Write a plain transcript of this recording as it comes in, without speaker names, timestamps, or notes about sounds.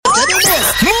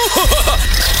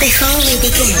Before we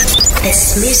begin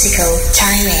this musical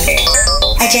tirade,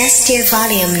 adjust your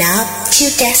volume knob to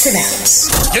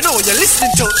decibels. You know you're listening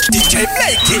to DJ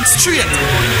Blackie straight.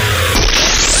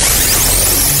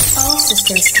 All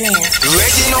systems clear.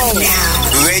 Ready now.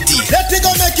 Ready. Let me go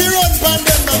make you run,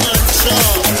 Bandem, man.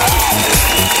 Sure.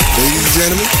 Ladies and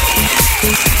gentlemen.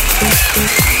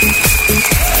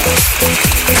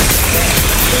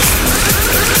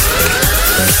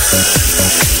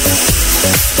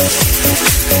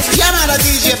 Yeah, man, a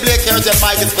DJ Blake here with the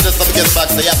mic is for the sub gets back,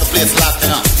 so you have to play it locked, you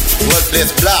know. Whole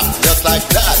place black, just like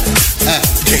that.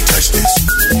 Can't touch this.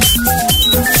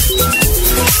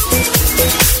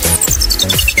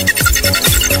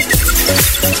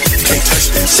 Can't touch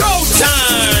this.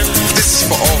 Showtime! This is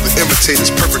for all the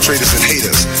imitators, perpetrators, and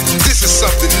haters. This is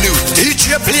something new.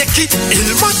 DJ Blackie,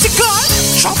 ilmatic,al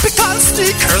tropical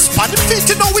sneakers, body fit,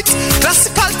 you know it.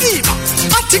 Classical diva,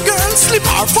 atty girl,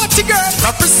 slipper, fatty girl,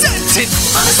 representing.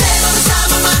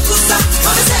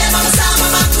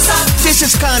 This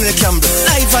is Carnel Campbell,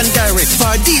 live and direct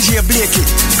for DJ Blackie.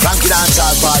 Frankie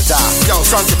Dancehall Party. Yo,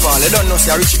 Frankie Paul, you don't know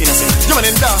say Rich Innocent. You man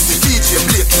in dance with DJ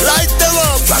Blackie. Light them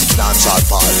up. Frankie Dancehall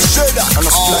Party. Say that. And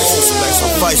a splice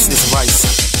of vice, this vice.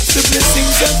 The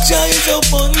blessings of Jah is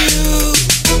upon you.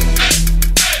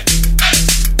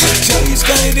 Jah is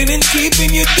guiding and keeping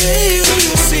you daily,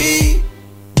 you see.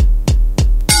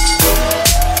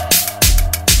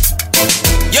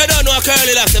 You don't know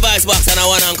Curly locks the vice box and a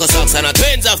one Uncle Socks and a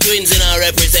twins of twins in our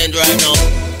represent right now.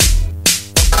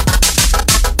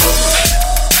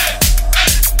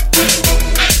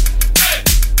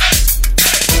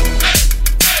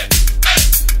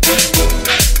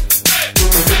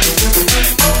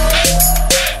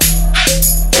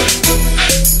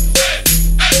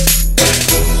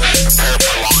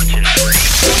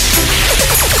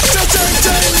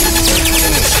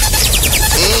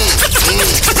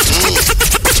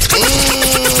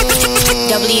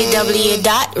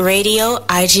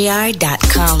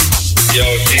 www.radioigr.com. Yo,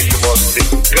 this must be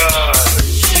God.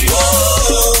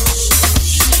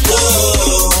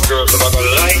 Whoa. Girls, I'm gonna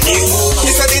like you.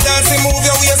 This is the dancing move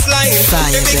your waistline. Baby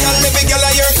girl,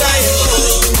 of your time.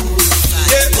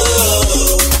 Yeah.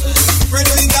 When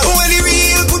the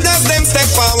real good as them step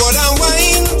forward and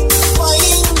whine.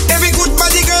 Every good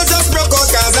body girl just broke out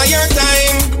cause of your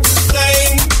time.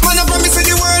 Man, I promise you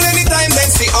the world anytime then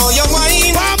see all your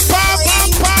wine.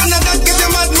 And that get you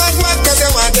mad cause you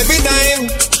want every time.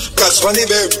 Cause when the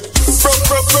babe broke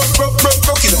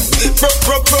it down.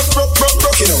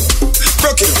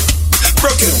 Broke it down.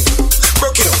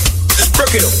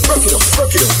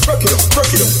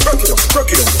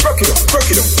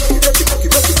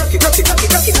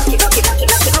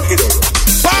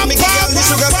 Make it the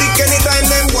sugar stick anytime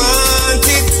them want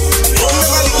it.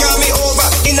 Nobody call me over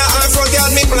in a half front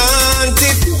yard me plant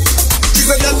it. She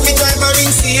said that me drive her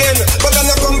insane, but I'm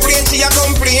not complain, she a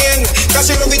complain. Cause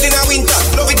she love it in a winter,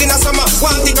 love it in a summer,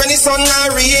 want it when the sun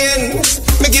and rain.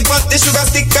 Make it pop the sugar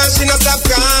stick cause she not stop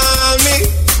call me.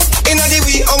 Inna the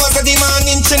wee hours of the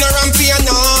morning, she no ramp fi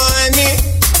annoy me.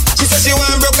 She said she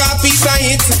want broke a piece of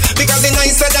it because it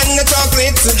nicer than the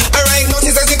chocolate. Alright, now she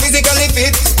says she physically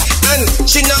fit and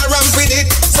she not ramp with it.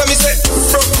 So me say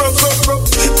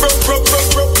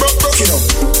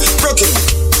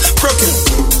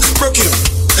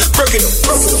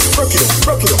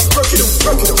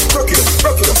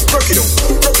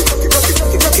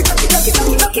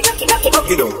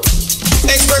broke it up.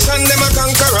 Expression them a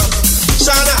conqueror.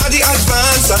 Shana a the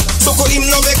advancer. So call him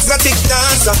no exotic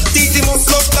dancer. Titi must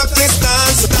love tactless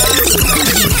dance.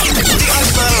 The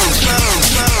advancer.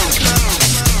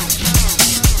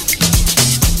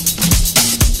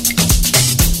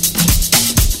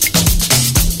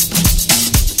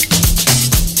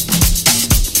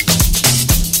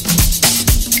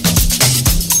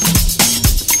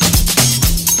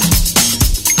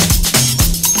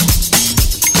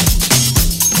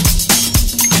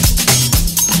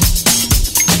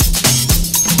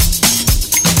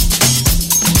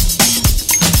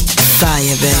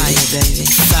 Fire, baby.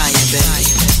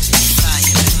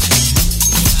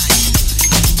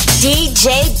 DJ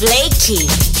Blackie,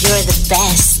 you're the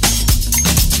best.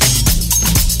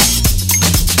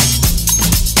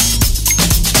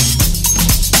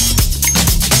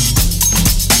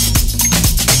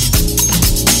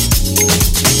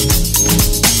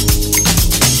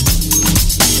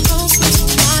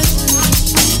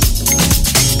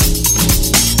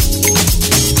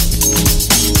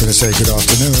 I'm gonna say good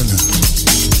afternoon,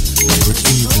 good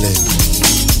evening.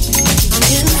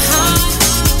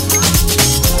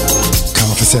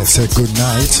 Can't say good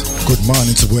night, good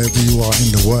morning to wherever you are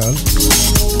in the world.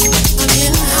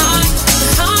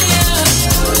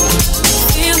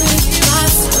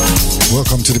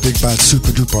 welcome to the big bad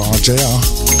super duper RJR.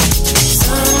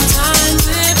 Sometimes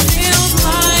it feels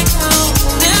like I'll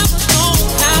never go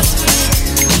past you.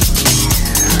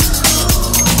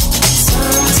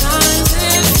 Sometimes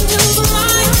it feels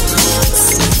like it's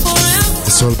forever.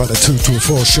 It's all about the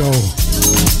 224 show.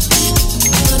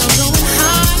 But I'm going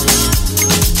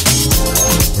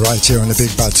high. Right here on the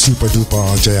big bad super duper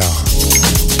RJR.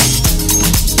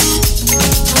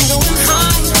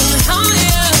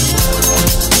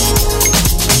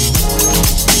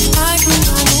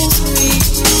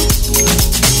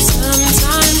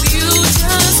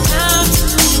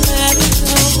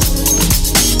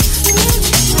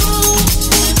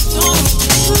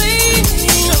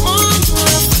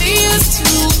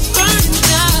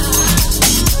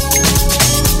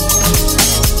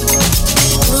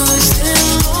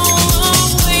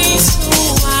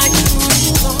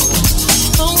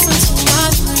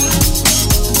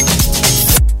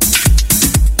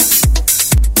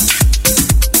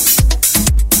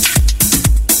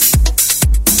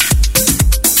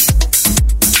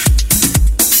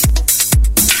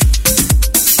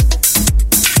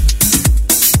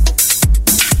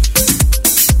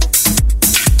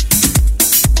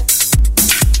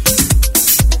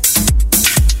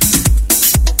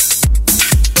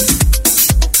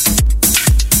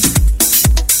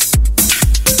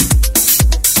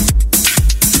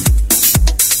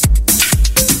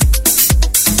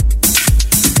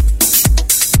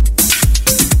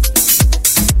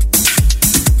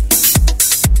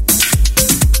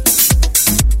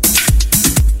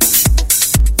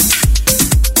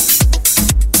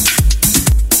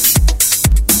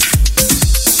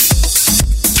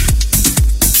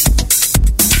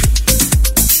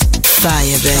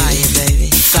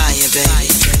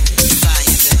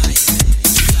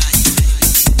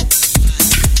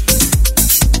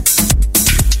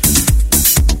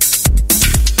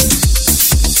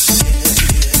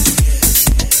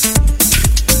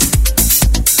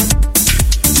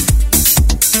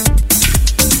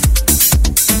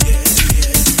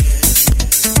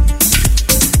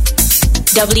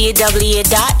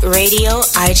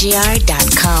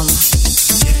 www.radioigr.com.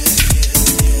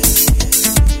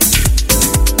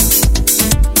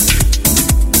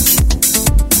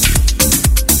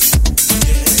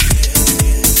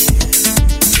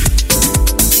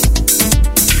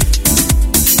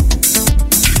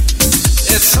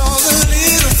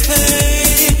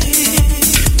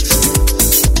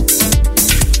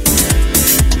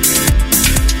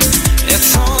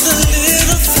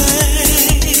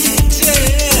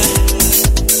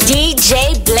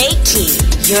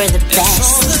 You're the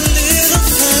best.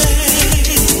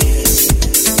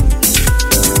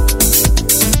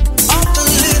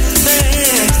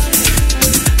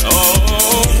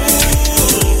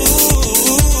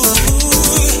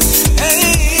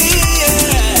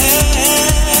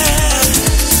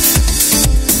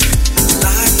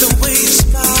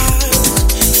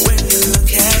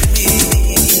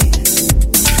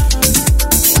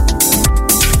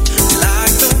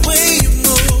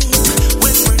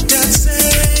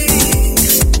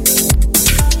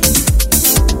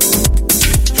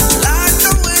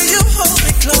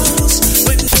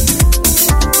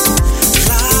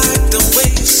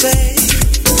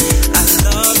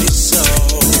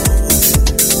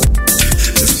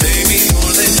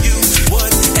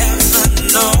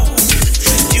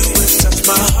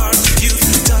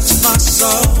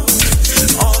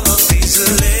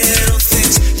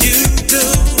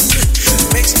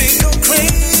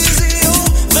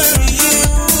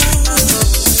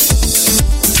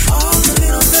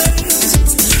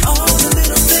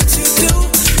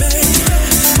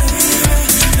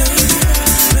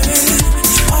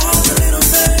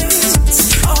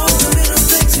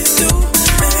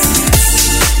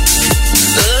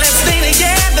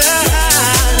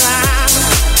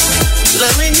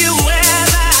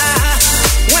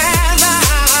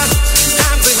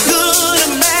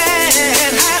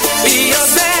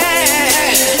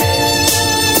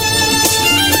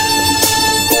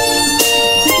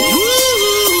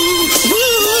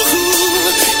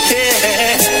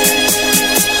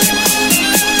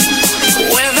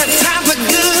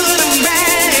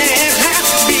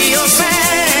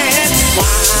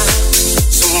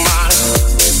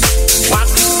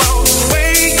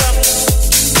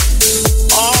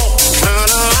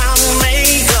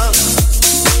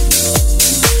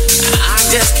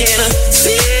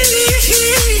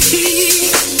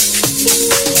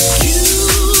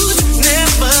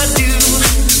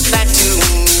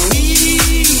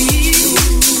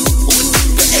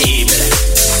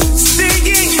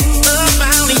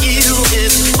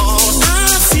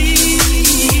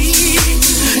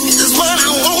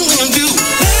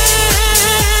 Do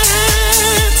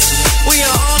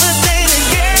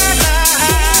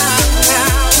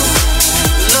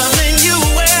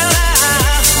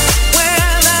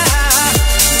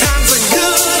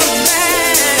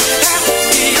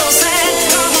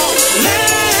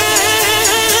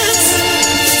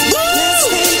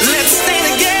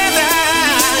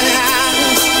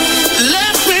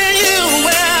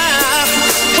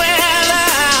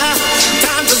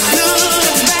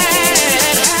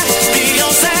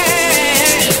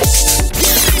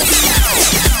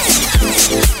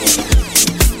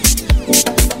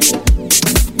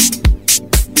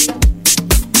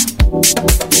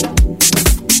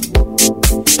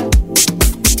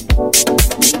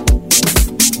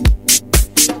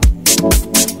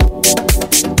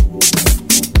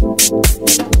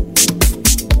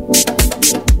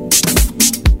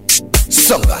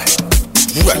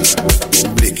Well,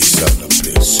 Blackie sound of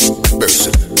place.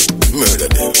 Person, murder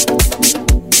them.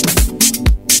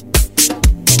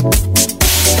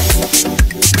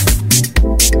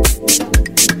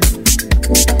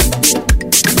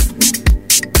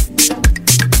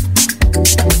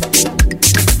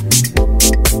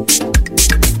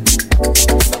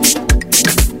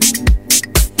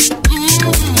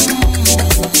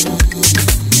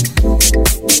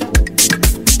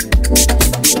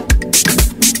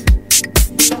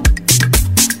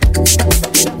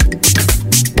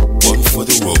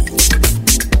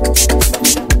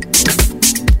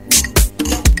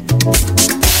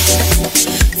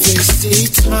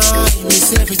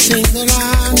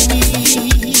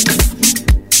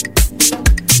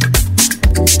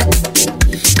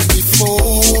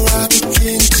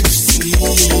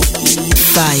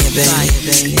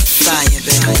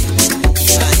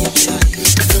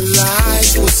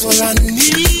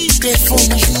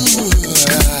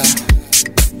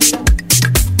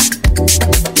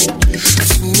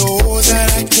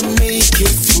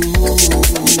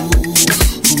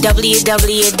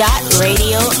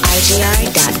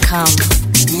 www.radioigr.com.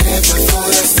 Never thought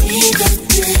I'd see the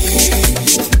day.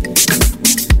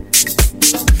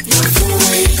 Never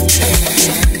waited.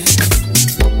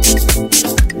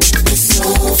 It's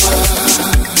over.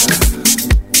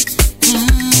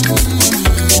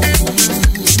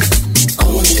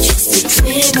 Only just a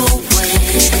dream away.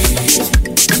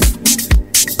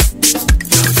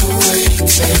 Never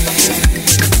waited.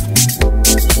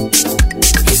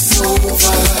 It's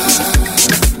over.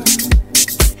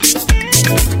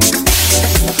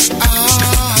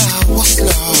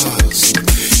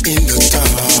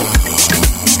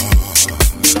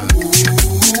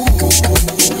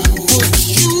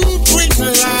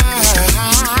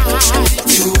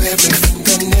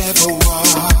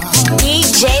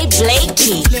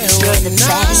 Blackie, you're the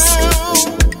best.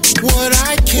 What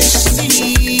I can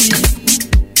see,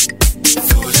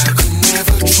 thought I could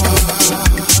never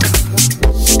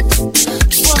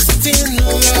trust in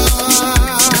love.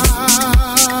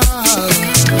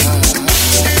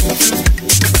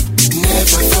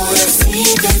 Never thought I'd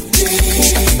see the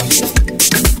day.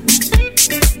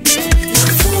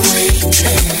 Never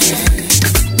waited.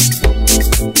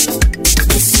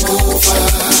 It's over.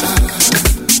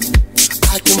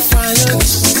 I can finally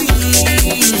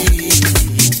see,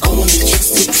 only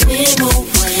just a dream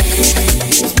away.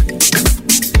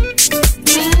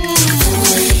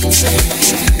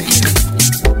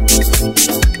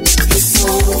 It's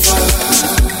over.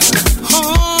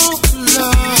 Oh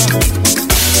Lord,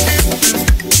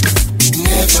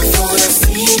 never thought I'd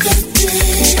see the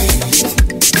day.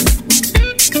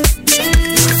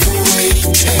 Never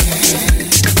waited.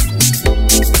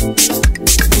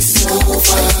 It's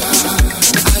over.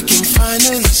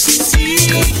 Finally see,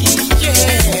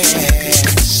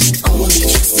 yes, only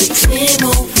just a dream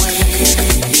away,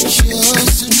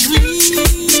 just a dream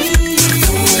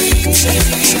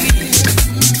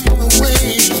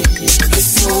away,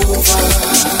 it's over.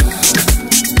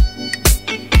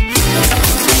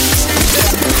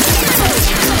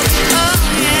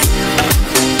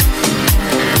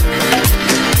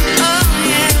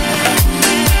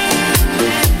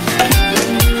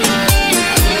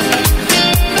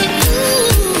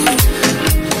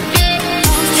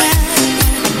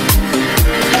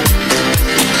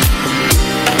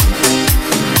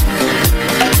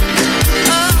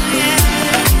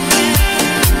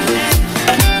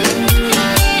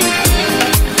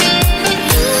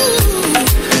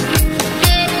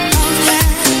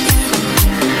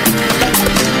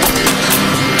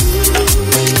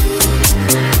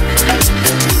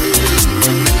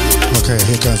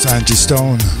 Angie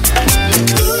Stone.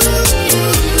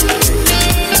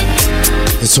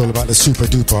 It's all about the super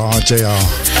duper RJR.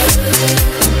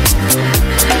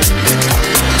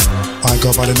 I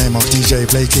go by the name of DJ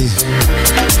Blackie.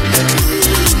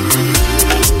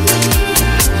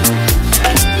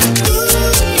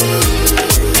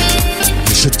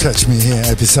 You should catch me here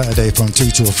every Saturday from 2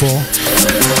 to 4.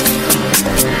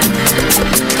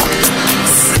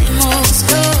 Same old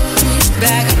story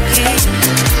back again.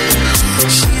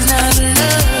 She's not a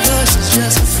lover, she's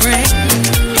just a friend.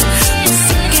 I'm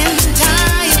sick and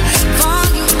tired for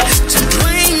you to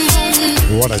blame on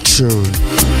me. What a tune.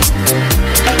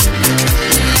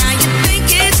 Now you think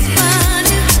it's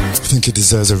funny. I think it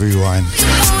deserves a rewind. You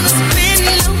wanna spend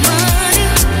your money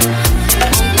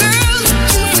on girls that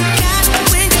you forgot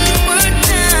when you were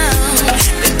down.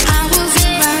 That I was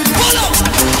around. Pull up!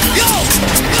 Yo!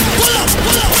 Pull up!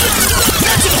 Pull up!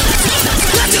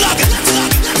 Let's lock it!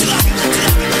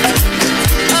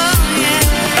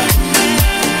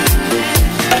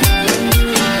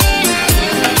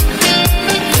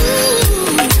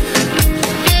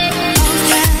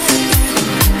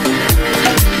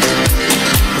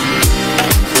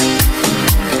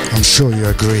 sure you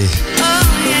agree.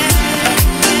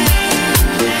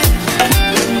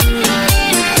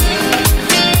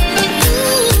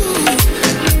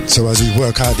 So as we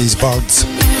work out these bugs,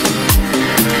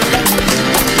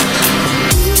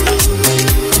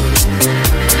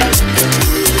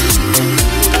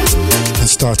 and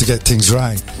start to get things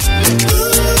right.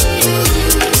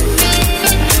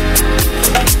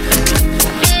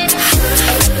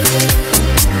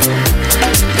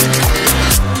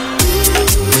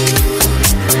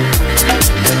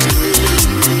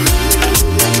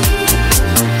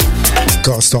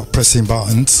 Gotta stop pressing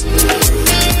buttons.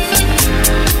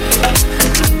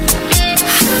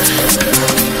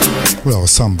 Well,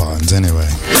 some buttons anyway.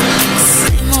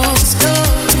 Same old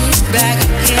story back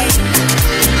again.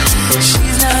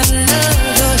 She's not a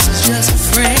lover, she's just a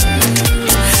friend.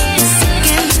 I'm sick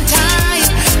and tired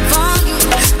for you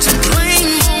to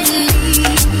blame on me.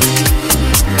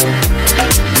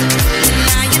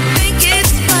 Now you think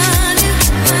it's funny.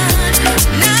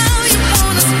 Now you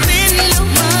wanna spend your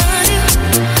money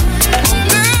on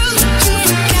girls that you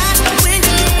forgot when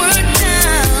you were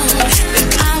down. That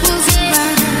I was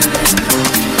around.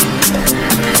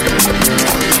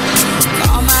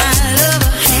 Call my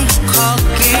lover, hang call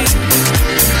again.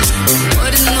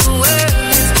 What in the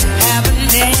world is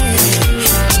happening?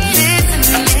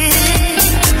 Listening,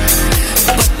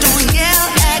 but don't yell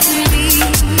at me.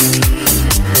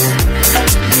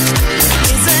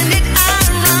 Isn't it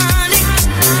ironic?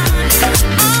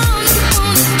 All you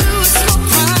wanna do is so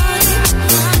funny.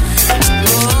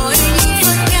 Boy, you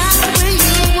forgot when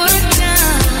you were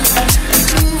down,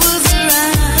 who was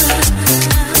around.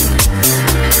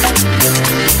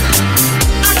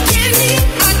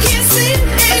 I can't see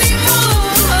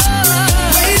anymore.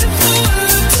 Waiting for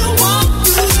her to walk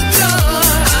through the door.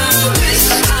 I wish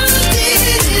I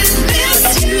didn't miss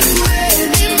you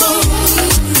anymore.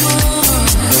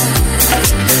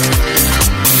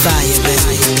 Fire,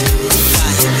 baby.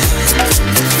 Fire,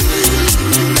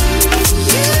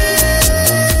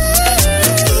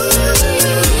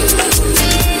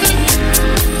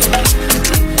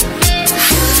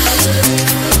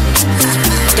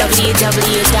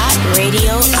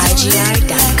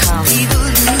 www.radioigr.com.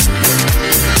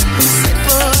 Said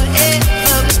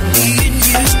forever being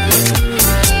you.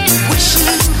 Wish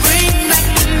you bring back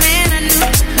the man I knew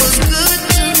was good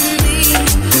to me.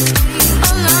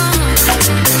 Alone,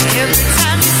 every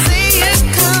time you say you're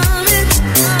coming,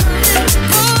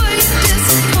 boy, you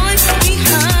disappoint me,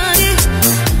 honey.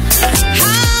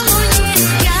 How you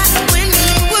forgot when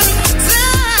you were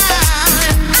down?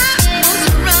 I was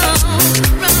wrong.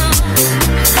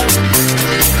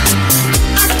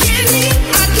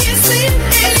 I can't see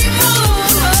anymore.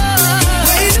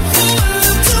 Waiting for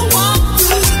her to walk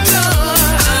through the door.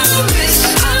 I wish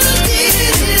I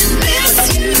didn't miss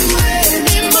you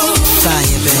anymore.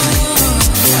 Fire, baby.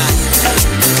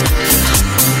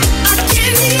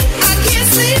 I can't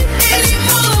see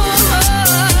anymore.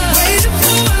 Waiting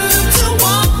for her to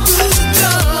walk through the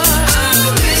door. I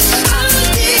wish I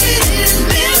didn't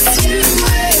miss you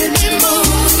anymore.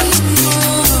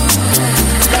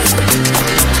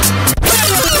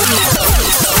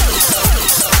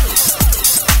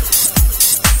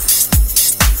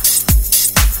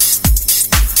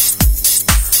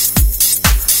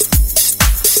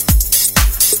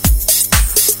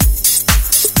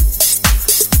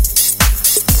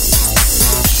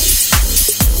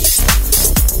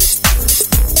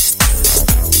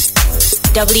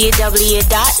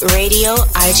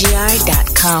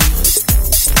 www.radioigr.com.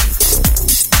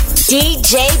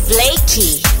 DJ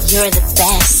Blackie, you're the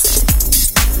best.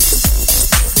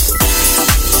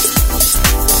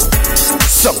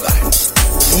 Somebody,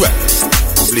 well,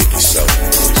 Blackie sound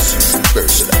is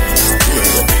personal. You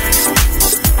know what I mean?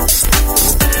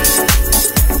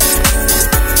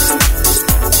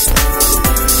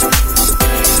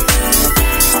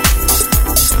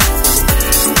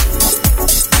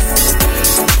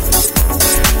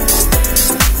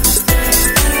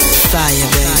 Fire,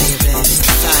 baby.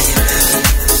 Fire,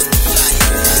 baby.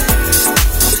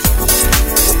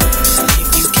 If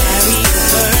you carry a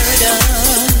burden,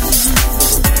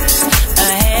 a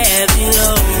heavy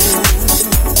load,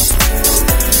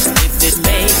 if it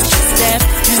makes you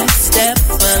step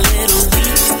a little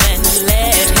weak, then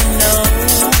let him know,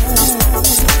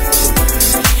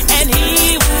 and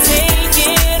he will take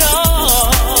it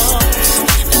all,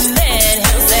 and then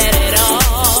he'll set it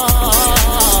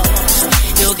off.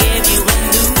 He'll give you a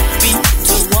new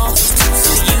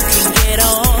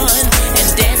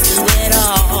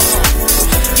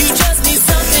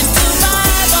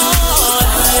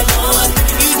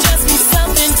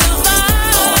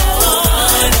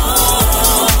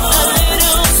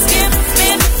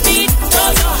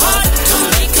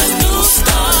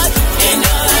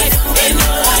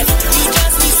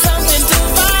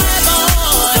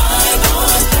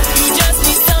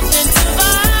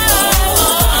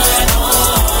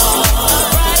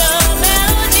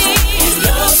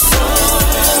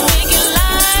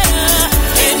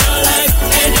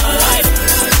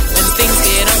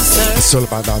It's all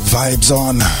about that vibes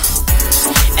on.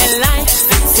 And life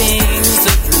sings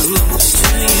the blues to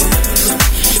you.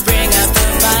 Bring out the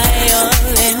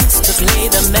violins to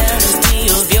play the melody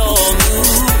of your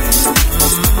mood.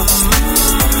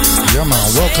 Yeah man,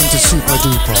 welcome to Super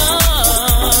Duper.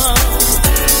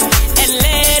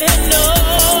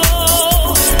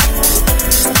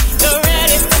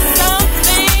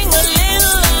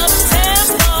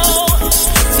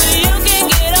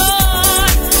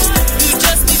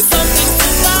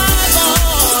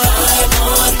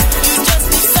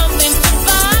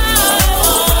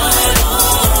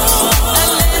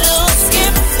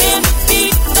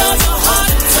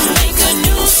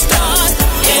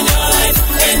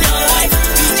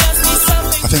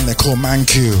 Called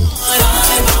Mancu.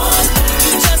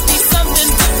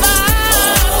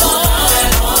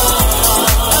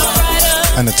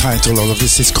 And the title of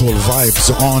this is called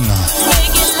Vibes On.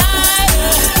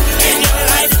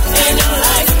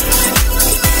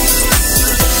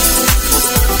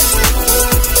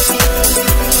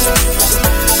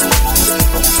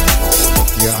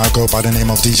 Yeah, I go by the name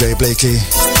of DJ Blackie.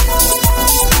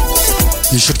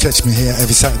 You should catch me here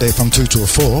every Saturday from 2 to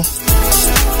 4.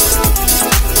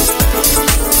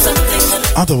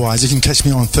 Otherwise, you can catch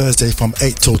me on Thursday from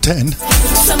 8 till 10.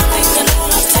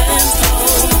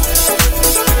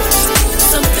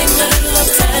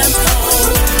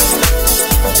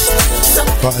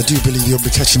 But I do believe you'll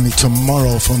be catching me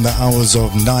tomorrow from the hours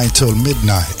of 9 till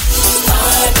midnight.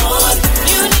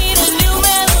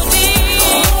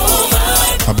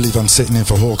 I believe I'm sitting in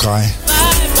for Hawkeye.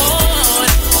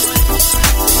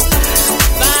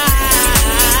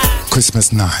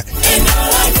 Christmas night.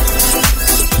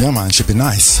 Yeah man, should be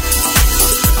nice.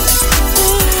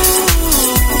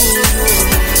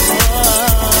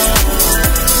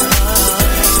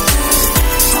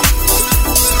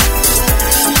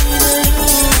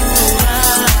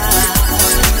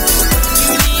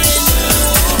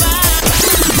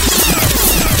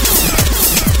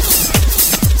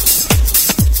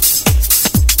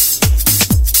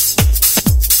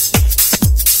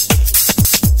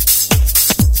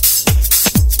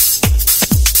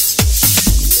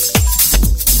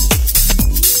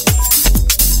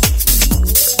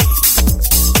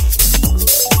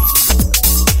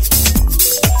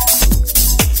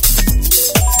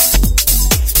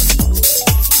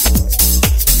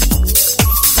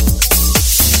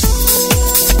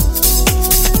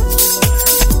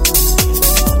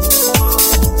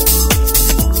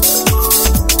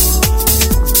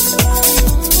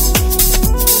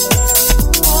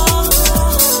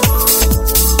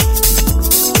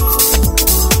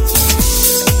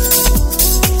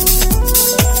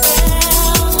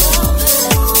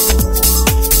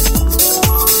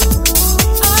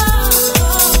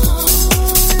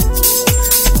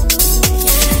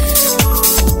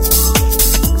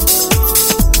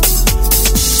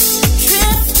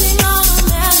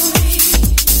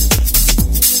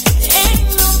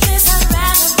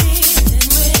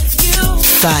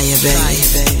 Fire,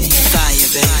 baby. Fire,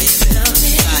 baby.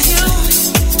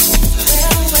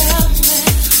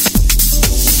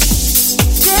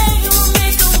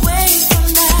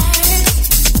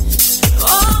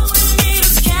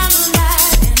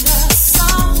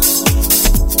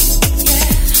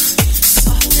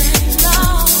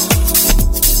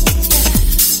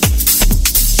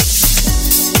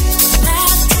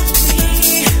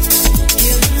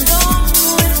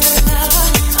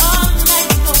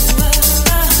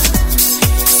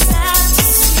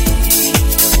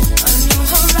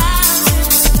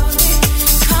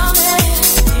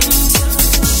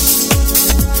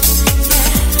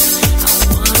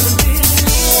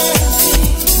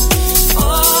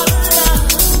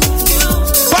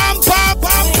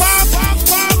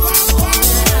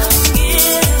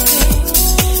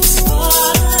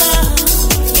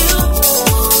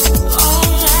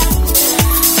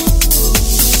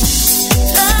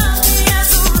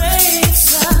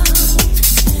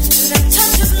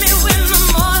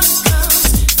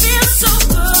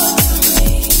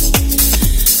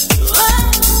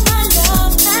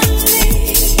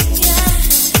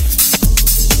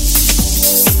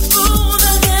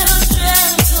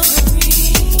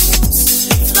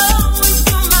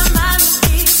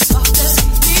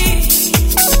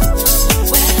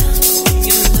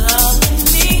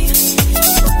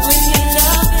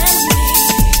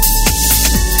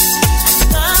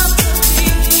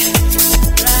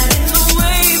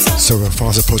 So we're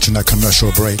fast approaching that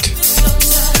commercial break.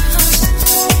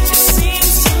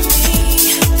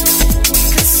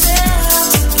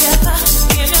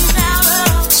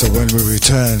 So when we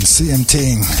return,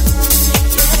 CMTing.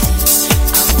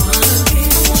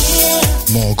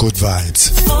 More good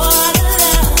vibes.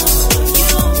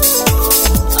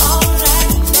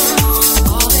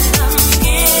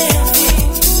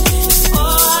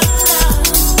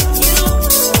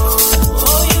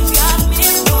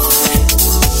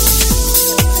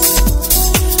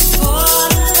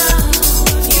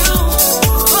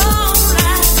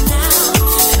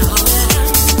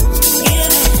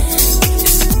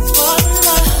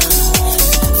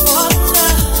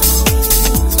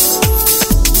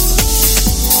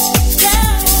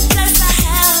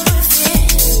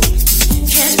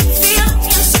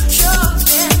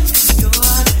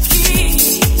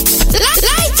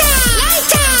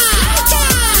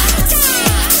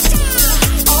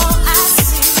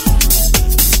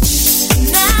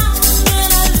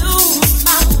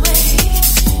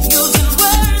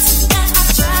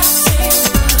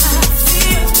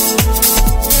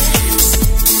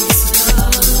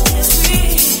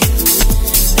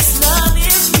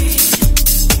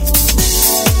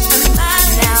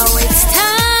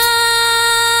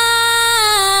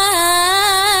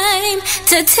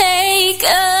 to take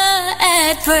a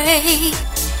ad break.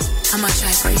 How much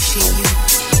I appreciate you.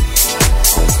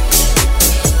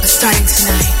 But starting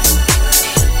tonight,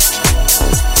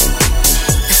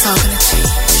 it's all gonna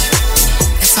change.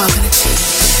 It's all gonna change.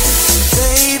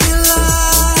 Baby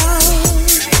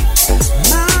love,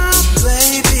 my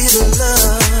baby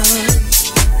love.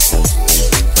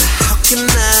 How can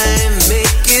I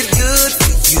make it good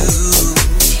for you?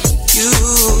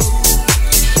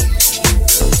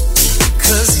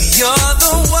 Cause you're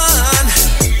the one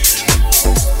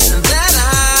that I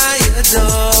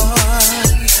adore.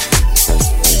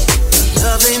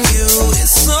 Loving you is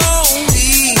so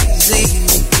easy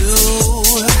to do.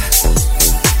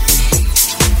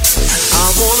 I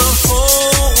wanna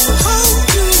hold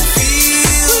you,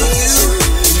 feel you,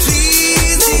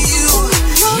 please you,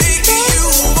 make you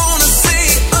wanna say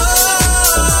oh.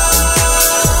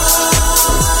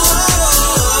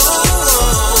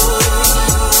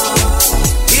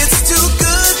 It's too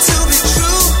good to be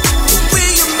true. The way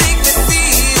you make me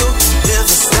feel,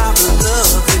 never stop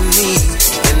loving me,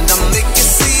 and I'll make you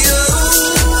see oh.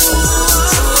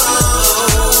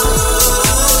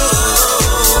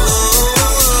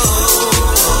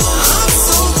 I'm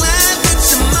so glad that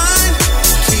you're mine.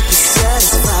 Keep you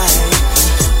satisfied.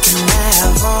 Can I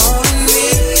have all of me?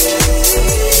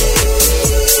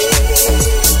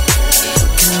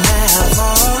 Can I have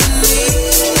all of me?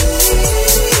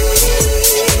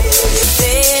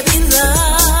 Baby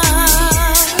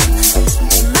love,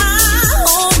 my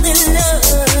only love.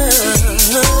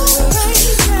 I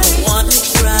wanna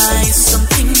try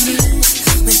something new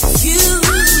with you.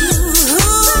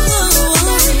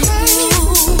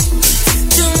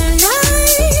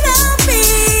 Tonight I'll be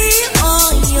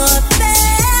all your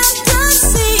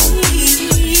fantasies.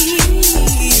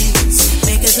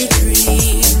 Make every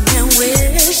dream and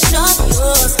wish of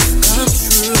yours come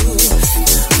true,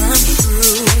 come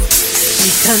true.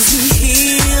 Because you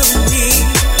heal me,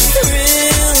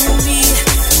 thrill me,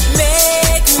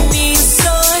 make me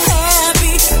so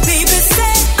happy. Baby,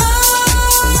 say oh.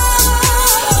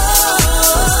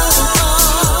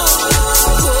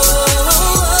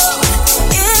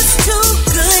 It's too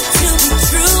good to be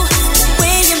true. The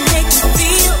way you make me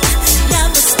feel,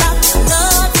 never stop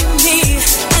loving me.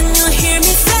 And you'll hear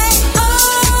me say oh.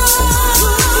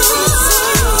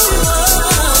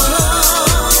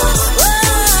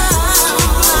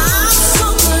 I'm so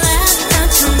glad that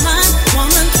you're mine.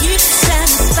 Wanna keep you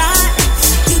satisfied.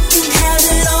 You can have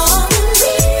it all with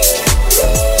me.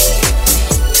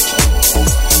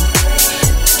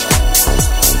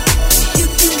 You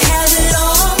can have it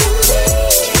all with me.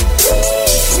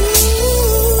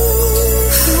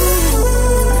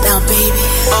 Now, baby,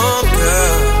 Oh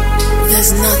girl,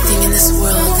 there's nothing in this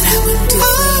world that I wouldn't do for I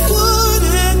you.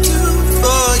 wouldn't do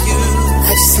for you. I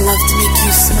just love to make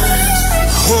you smile.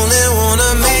 Only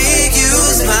wanna make you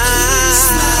smile.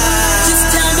 Just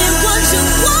tell me what you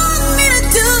want me to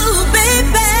do,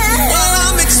 baby. Well,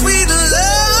 I'll make sweet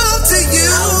love to you.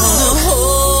 I wanna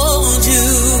hold you,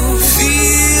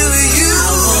 Feel you. I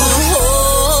wanna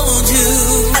hold you.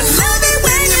 I love it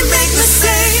when you make me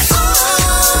say oh.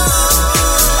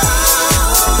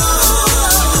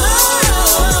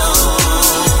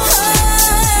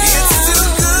 It's too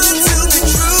good to be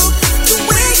true. The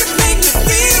way you make me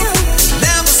feel,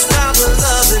 never stop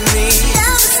loving me.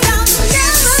 Never stop,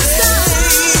 never stop.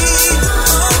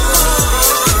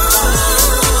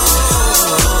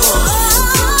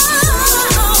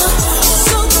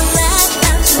 So glad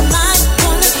that you're mine.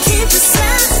 Wanna keep you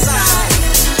satisfied.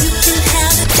 You can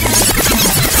have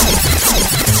it.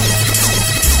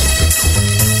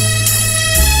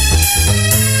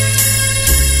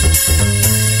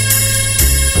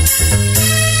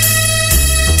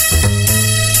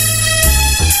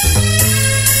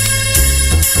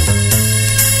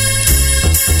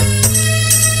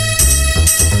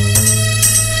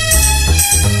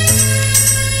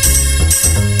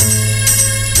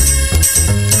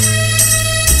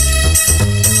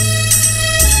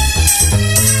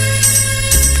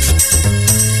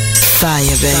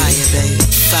 Fire, baby. Fire, baby.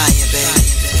 Fire, baby.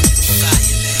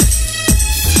 Fire,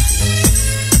 baby.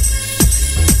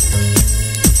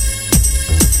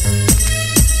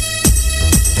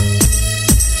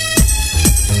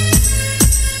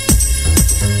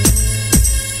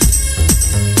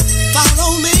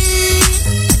 Follow me,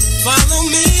 follow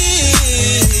me,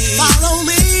 follow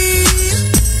me,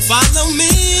 follow me,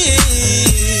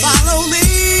 follow me,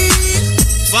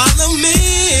 follow me,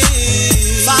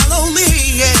 follow me,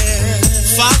 yeah,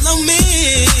 follow me.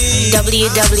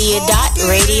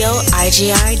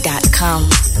 www.radioigr.com.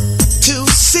 To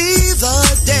see the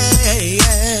day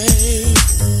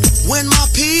when my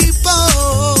people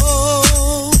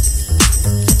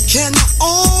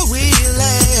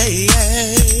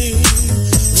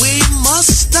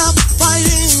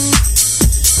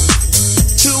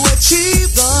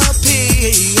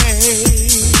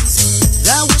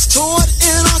that was taught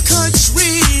in our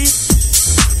country,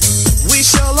 we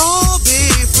shall all be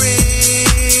free.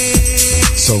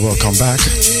 So welcome back.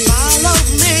 Follow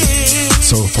me.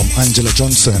 So from Angela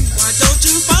Johnson. Why don't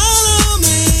you follow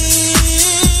me?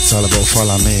 It's all about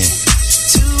follow me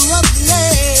To a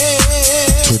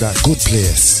place to that good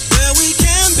place. where we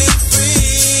can be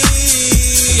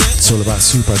free. It's all about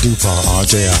super duper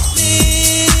RJR.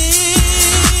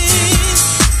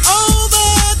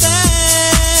 Over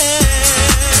there.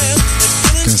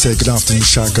 Gonna say good afternoon,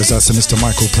 shout goes out to Mr.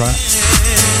 Michael Pratt.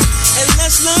 And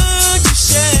let's learn to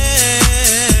share.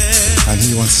 And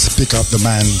he wants to pick up the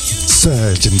man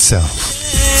Surge himself.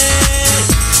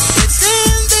 It's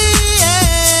in the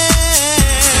air.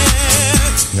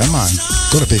 Yeah man,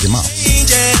 gotta pick him up.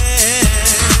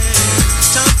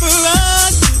 Time for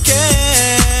us to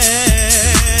care.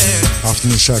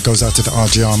 Afternoon shout goes out to the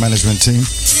RJR management team.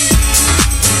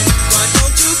 Why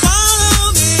don't you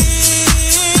follow me?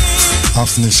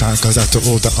 Afternoon shout goes out to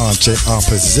all the RJR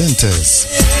presenters.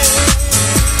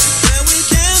 Where we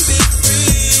can be free.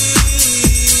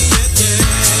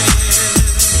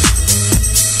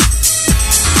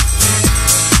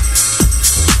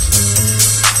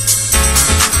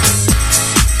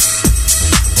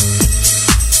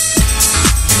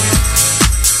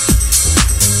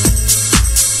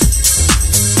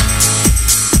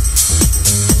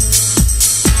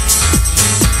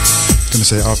 Gonna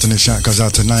say afternoon shout goes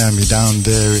out to Naomi down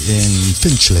there in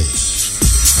Finchley.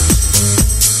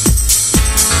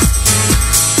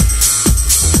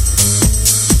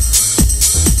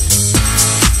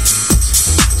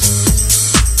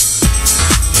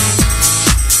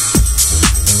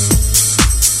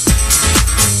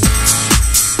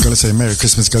 Gotta say Merry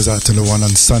Christmas goes out to the one on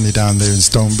Sunny down there in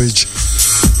Stonebridge.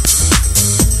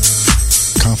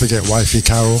 Can't forget wifey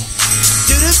Carol.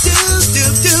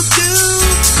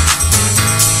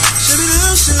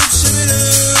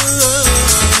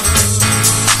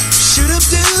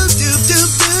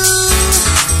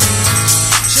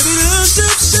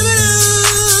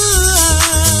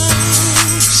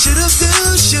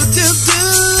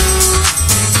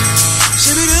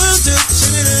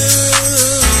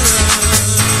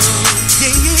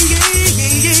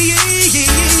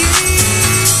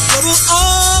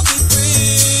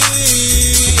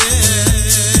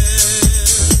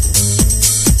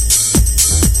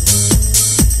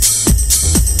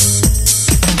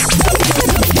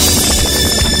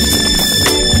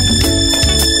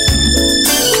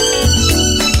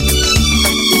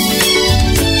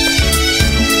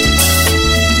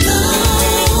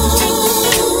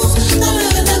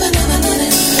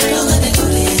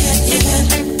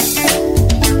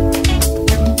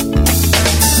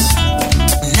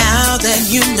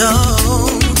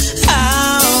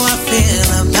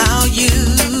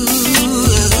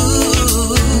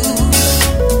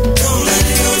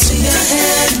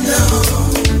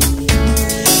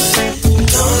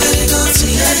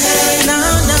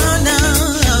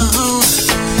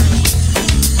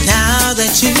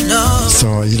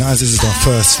 So, you know, as this is my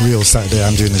first real Saturday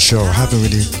I'm doing the show, I haven't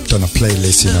really done a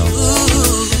playlist, you know.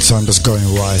 So I'm just going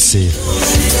what I see.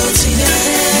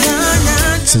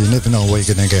 So you never know what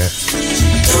you're gonna get.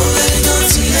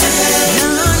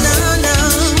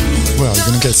 Well, you're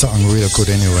gonna get something real good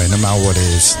anyway, no matter what it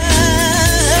is.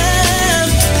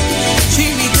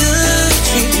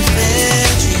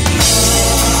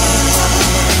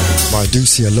 But I do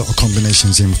see a lot of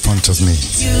combinations in front of me.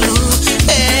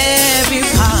 Every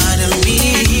part of me.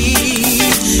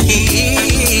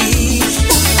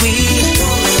 We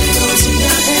don't let it go to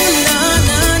your head. No,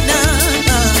 no, no,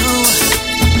 no.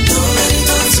 Don't let it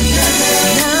go to your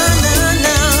head. No, no,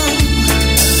 no.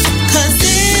 'Cause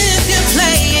if you're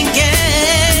playing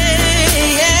games,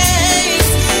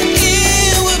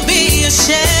 it would be a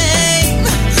shame.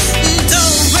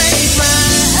 Don't break my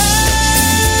heart.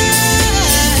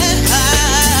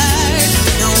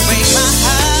 Don't break my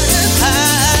heart.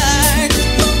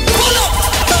 Pull up!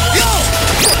 Yo!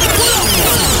 Pull up!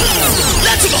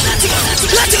 Let's go!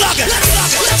 Let's lock it!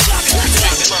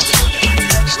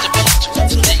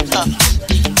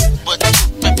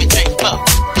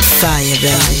 Fire,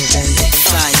 baby.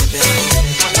 Fire,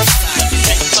 baby.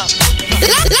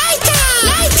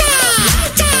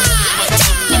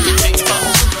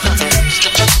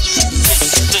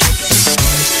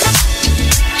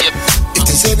 If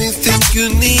there's anything you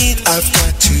need, I've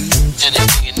got you.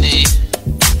 Anything you need.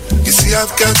 You see,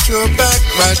 I've got your back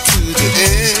right to the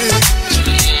end.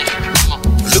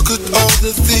 Look at all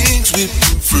the things we've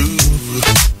been through.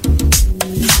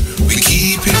 We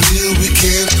keep it real, we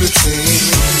can't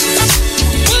pretend.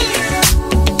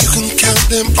 You can count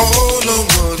them all on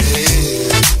one hand.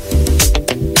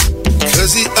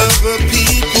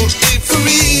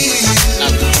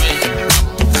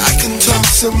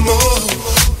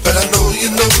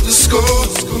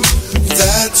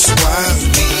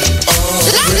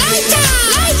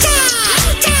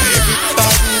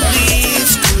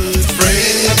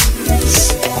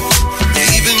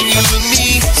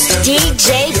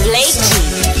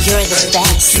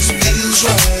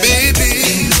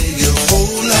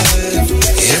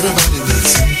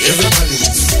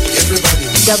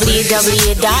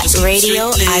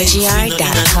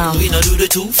 www.radioigr.com. We not do the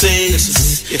two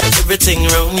faces. Everything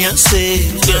round you say.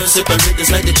 Girl, separate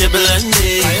us like the treble and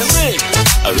day.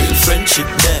 A real friendship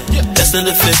there. That's not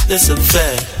a fake, that's a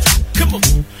fact. Come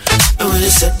on. And when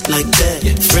it's set like that,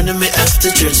 friend of me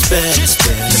after just bad. A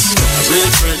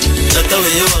real friend, not the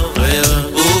way you want.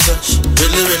 Oh gosh,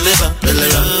 really rock,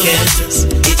 can't just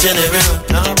each and every one.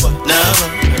 Now,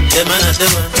 them and not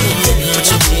them. But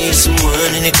you need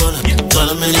someone in the corner. Call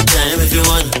them anytime if you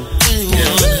wanna.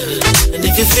 And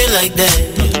if you feel like that,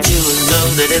 you will know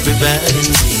that everybody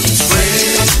needs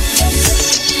friends.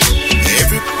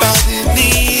 Everybody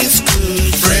needs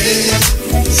good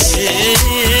friends.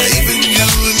 Yeah. Even you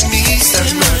and me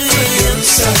stand right by your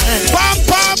side.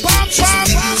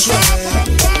 Steals right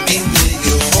in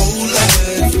your whole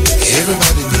life.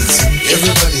 Everybody needs friends.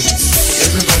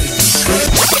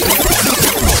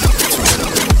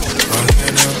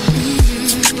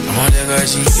 I'm on that guy,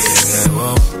 she get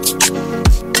well.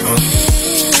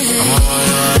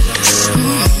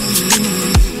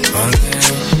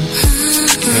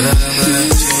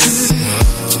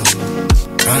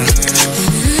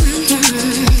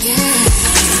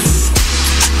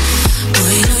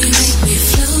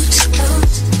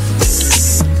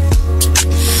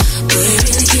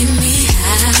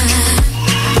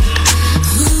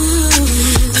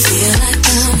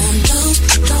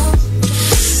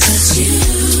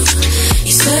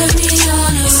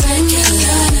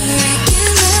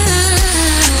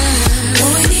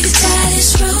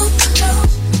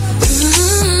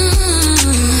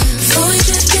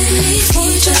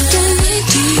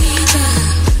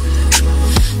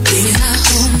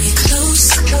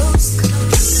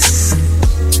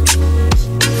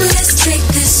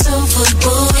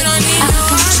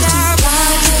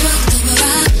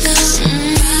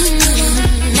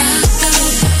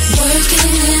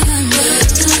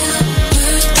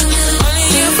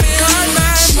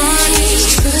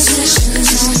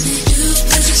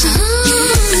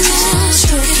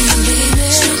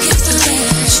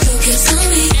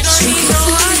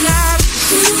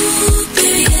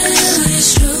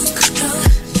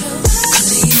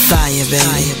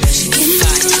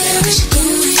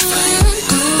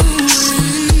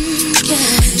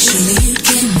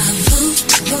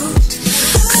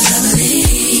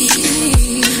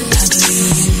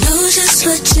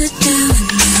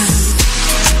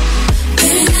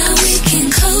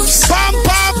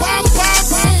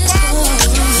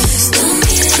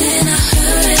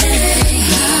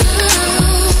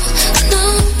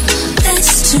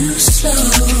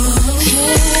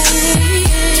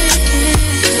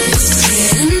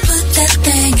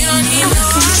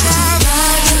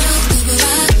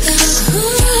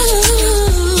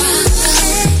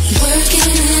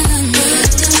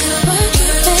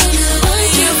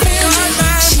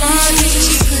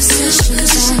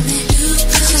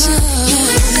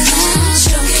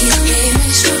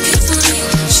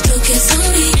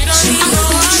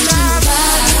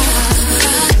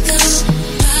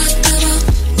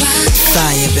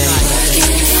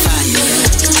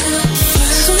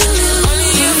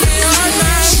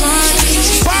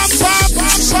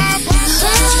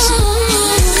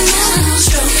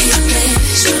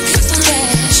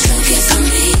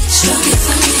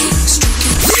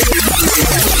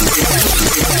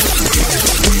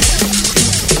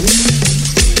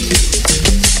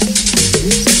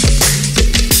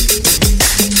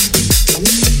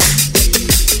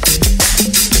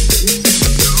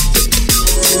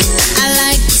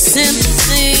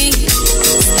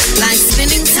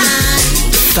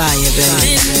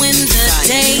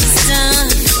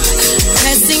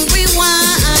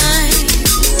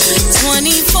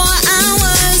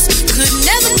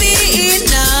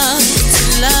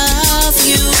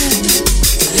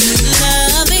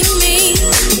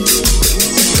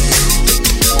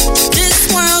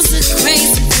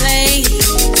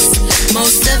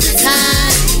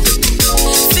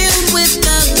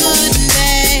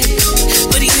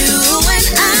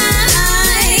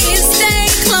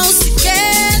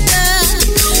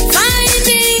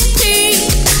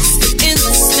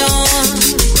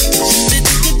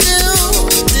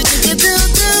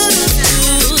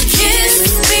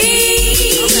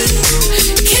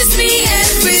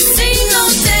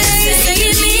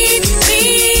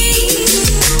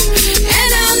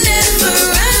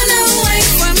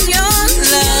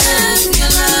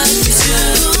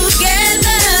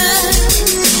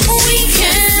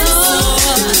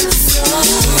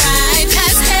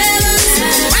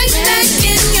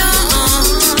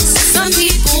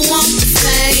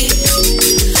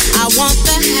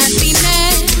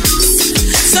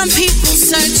 Some people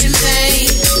search in vain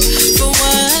for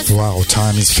what Wow,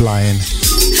 time is flying.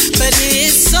 But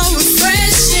it's so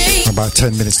refreshing. About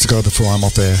 10 minutes to go before I'm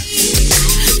off air.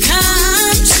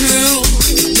 Come true.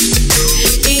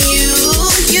 You.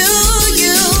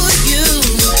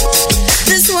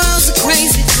 This world's a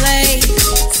crazy place.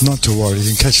 Not to worry, you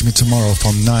can catch me tomorrow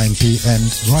from 9 p.m.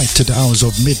 right to the hours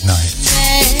of midnight.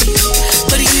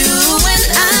 But you and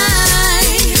I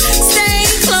stay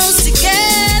close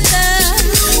together,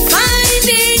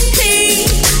 finding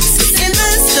peace in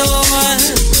the storm.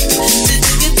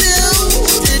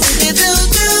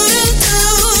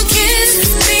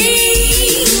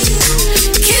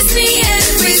 Kiss me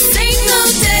every single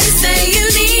day, say you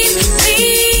need me,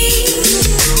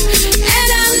 and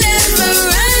I'll never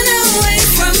run away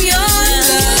from your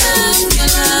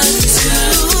love.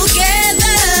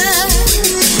 Together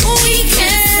we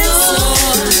can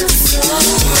soar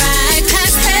right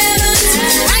past heaven,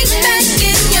 right back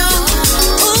in your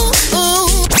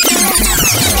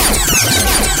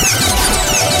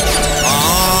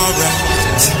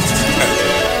Alright.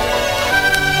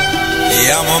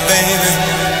 You're my baby.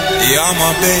 You're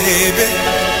my baby.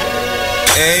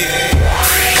 Hey.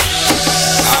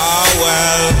 Ah,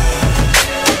 well.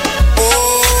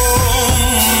 Oh,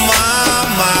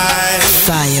 my.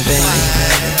 Fire, baby.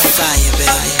 Fire,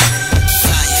 baby.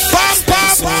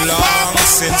 So long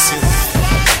since you've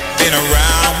been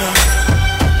around.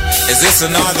 Is this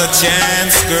another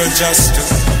chance, girl, just to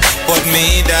put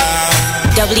me down?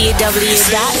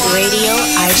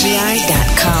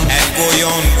 www.radiorgr.com. And go your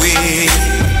own way.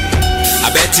 I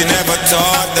bet you never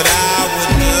thought that I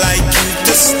would like you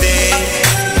to stay.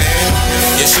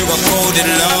 Your sugar-coated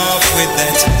love with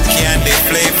that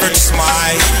candy-flavored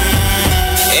smile.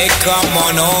 Hey, come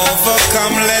on over,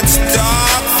 come, let's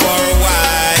talk for a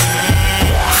while.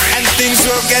 And things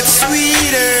will get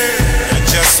sweeter,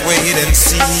 just wait and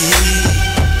see.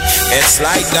 It's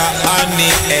like the honey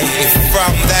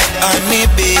from that honey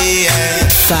bee.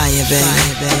 Fire,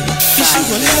 baby. Your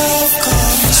sugar love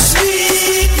comes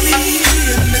sweetly,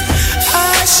 and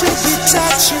I should be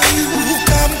touching you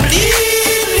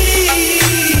completely.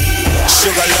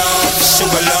 Sugar love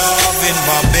in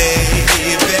my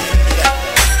baby.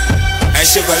 And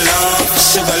sugar love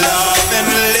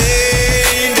in the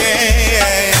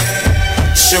lady.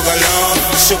 Sugar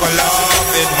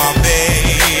love in my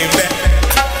baby.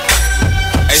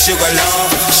 And sugar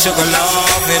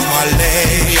love in my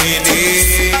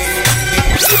lady.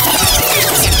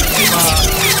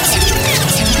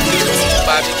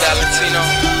 Bobby Valentino,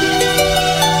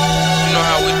 you know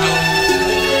how we do.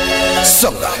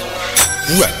 Sunlight,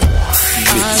 rap,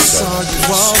 I saw you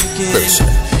walking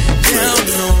down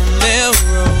on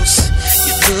Melrose.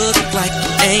 You look like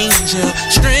an angel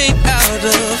straight out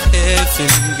of heaven,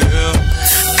 girl.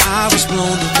 I was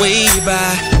blown away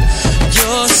by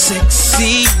your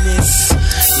sexiness.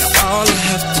 Now all I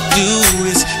have to do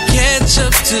is catch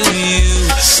up to you.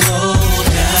 Slow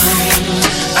down,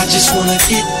 I just wanna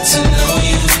get to know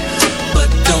you. But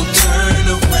don't turn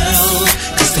around,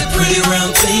 cause that pretty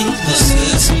round thing looks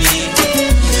good to me.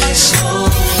 Slow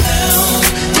down,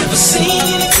 never seen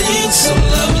anything so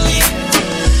lovely.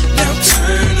 Now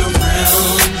turn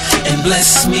around and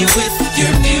bless me with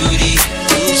your beauty,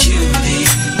 cutie.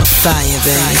 Fire,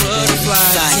 baby.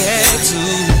 Butterfly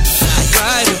tattoo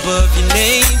right above your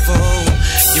navel.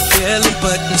 Your belly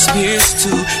button's pierced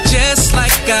too, just like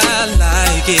I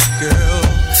like it, girl.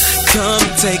 Come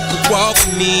take a walk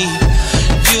with me.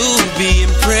 You'll be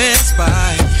impressed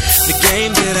by the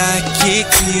game that I kick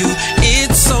you.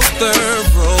 It's so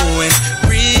thorough and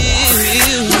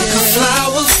real. Like a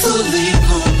flower fully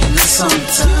blown in the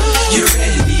summertime. You're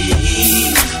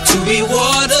ready to be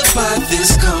watered by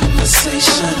this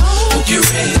conversation. Hope you're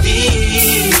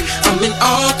ready. I'm in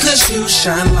awe cause you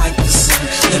shine like the sun.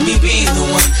 Let me be the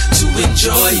one to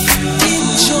enjoy you.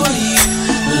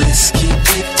 Let's keep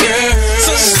it, girl.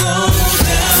 So slow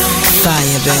down.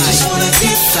 Fire, baby. I just wanna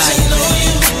get to know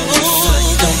you.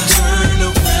 Don't turn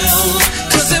around,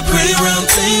 cause that pretty round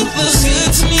thing looks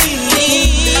good to me.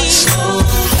 Slow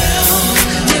down,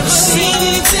 never seen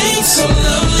anything so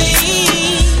lovely.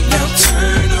 Now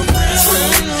turn around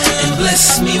and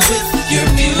bless me with your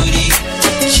beauty,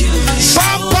 cutie.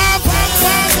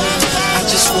 I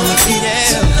just wanna get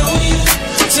to know you,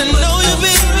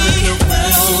 baby.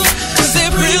 Cause that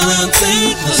pretty round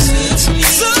thing looks good to me.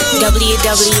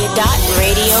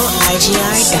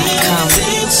 www.radiorgr.com.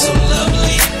 So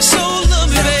lovely,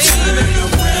 baby. Turn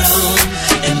around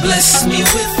and bless me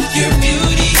with your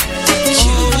beauty,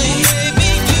 cutie.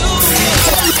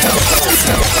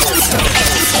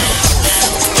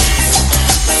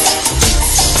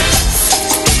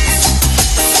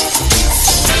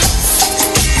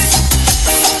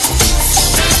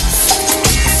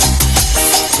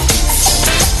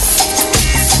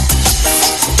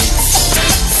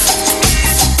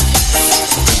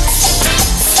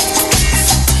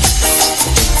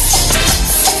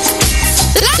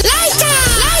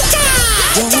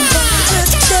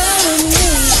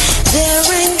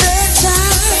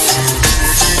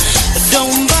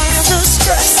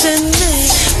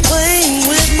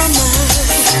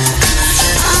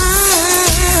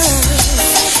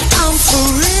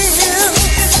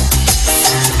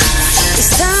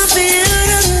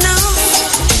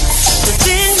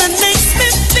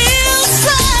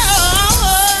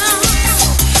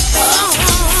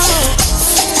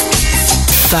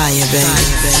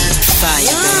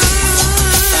 Fire,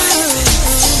 baby.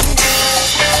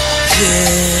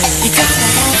 You gotta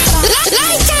have fun.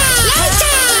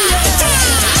 Lighter.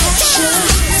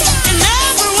 In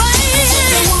every way.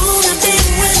 You wanna be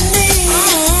with me.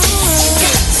 You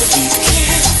got to be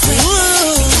careful. You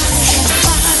gotta have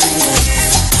fun.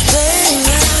 Baby, you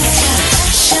gotta have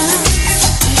passion.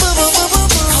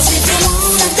 Cause if you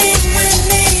wanna be with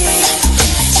me,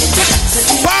 you got to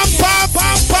be careful.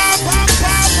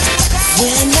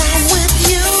 When I'm with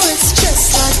you, it's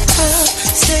just like time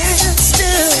stands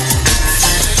still.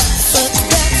 But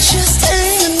that just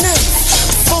ain't enough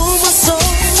for my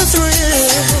soul to thrill.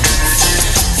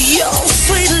 Your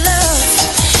sweet love,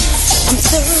 I'm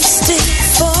thirsty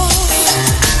for.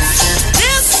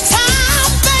 This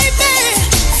time, baby,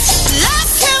 love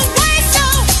can't wait no.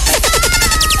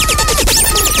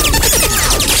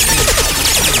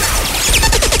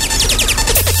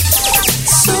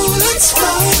 So let's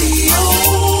party on.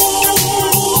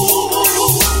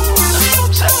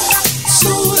 So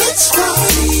let's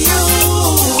party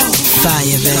on.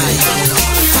 Fire, baby.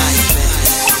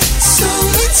 So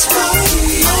let's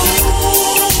party on.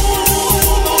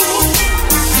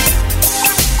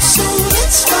 So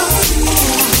let's party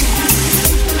on.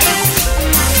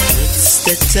 It's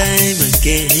the time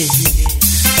again.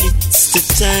 It's the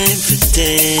time for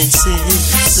dancing.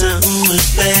 Summer's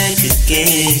back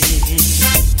again.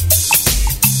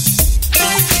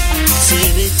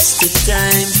 Said it's the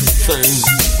time for fun.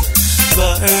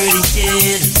 Party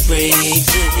and break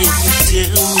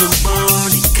till the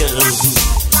morning comes.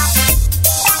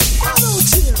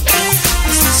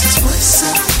 This is what's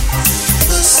up.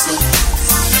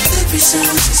 Every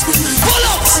sound is the night. Pull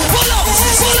up.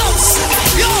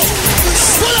 Yo,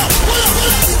 pull up.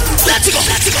 Let it go.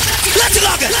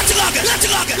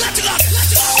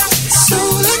 So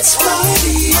let's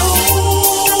party on.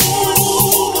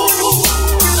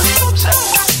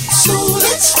 So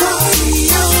let's party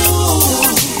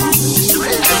on.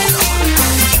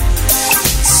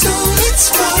 So let's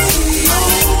party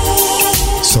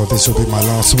on. So this will be my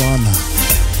last one.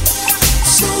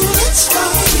 So let's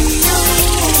party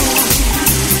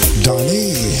on.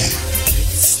 Donnie.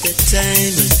 It's the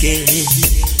time again.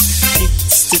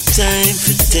 It's the time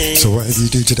for dance. So whatever you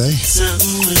do today,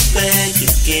 Summer's back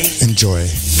again. enjoy.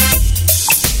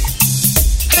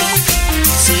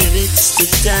 Said it's the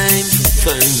time for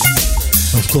fun.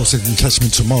 Of course, you can catch me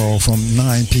tomorrow from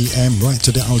 9 p.m. right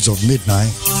to the hours of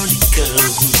midnight, Morning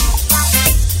comes.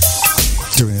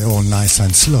 doing it all nice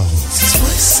and slow.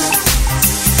 What's up?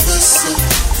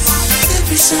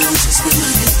 Every sound is the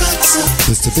night. What's up?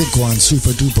 It's the big one,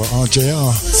 super duper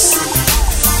RJR.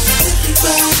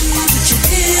 Everybody put your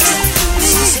hands up.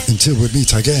 Until we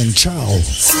meet again, ciao.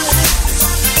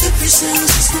 Every sound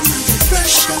is the night.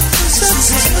 Pressure.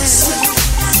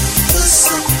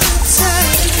 What's up?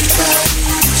 Everybody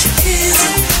put your hands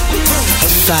up.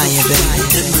 Fire,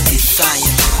 baby.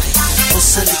 Fire.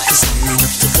 What's up? Cause I'm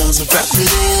enough to cause a problem.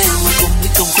 We're gonna be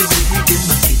confident with the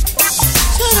market.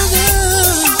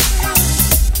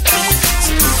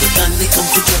 They come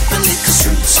to drop a liquor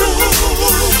street. So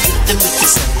them make a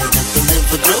sound that will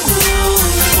never grow.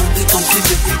 Don't be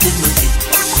confident with the market.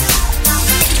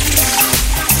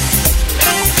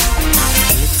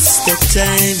 It's the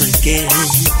time again.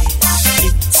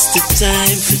 It's the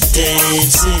time for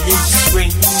dancing.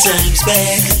 Springtime's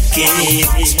back again.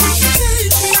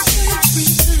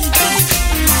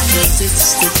 Cause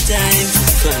it's the time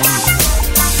for fun.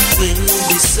 We'll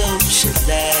be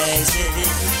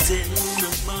socializing.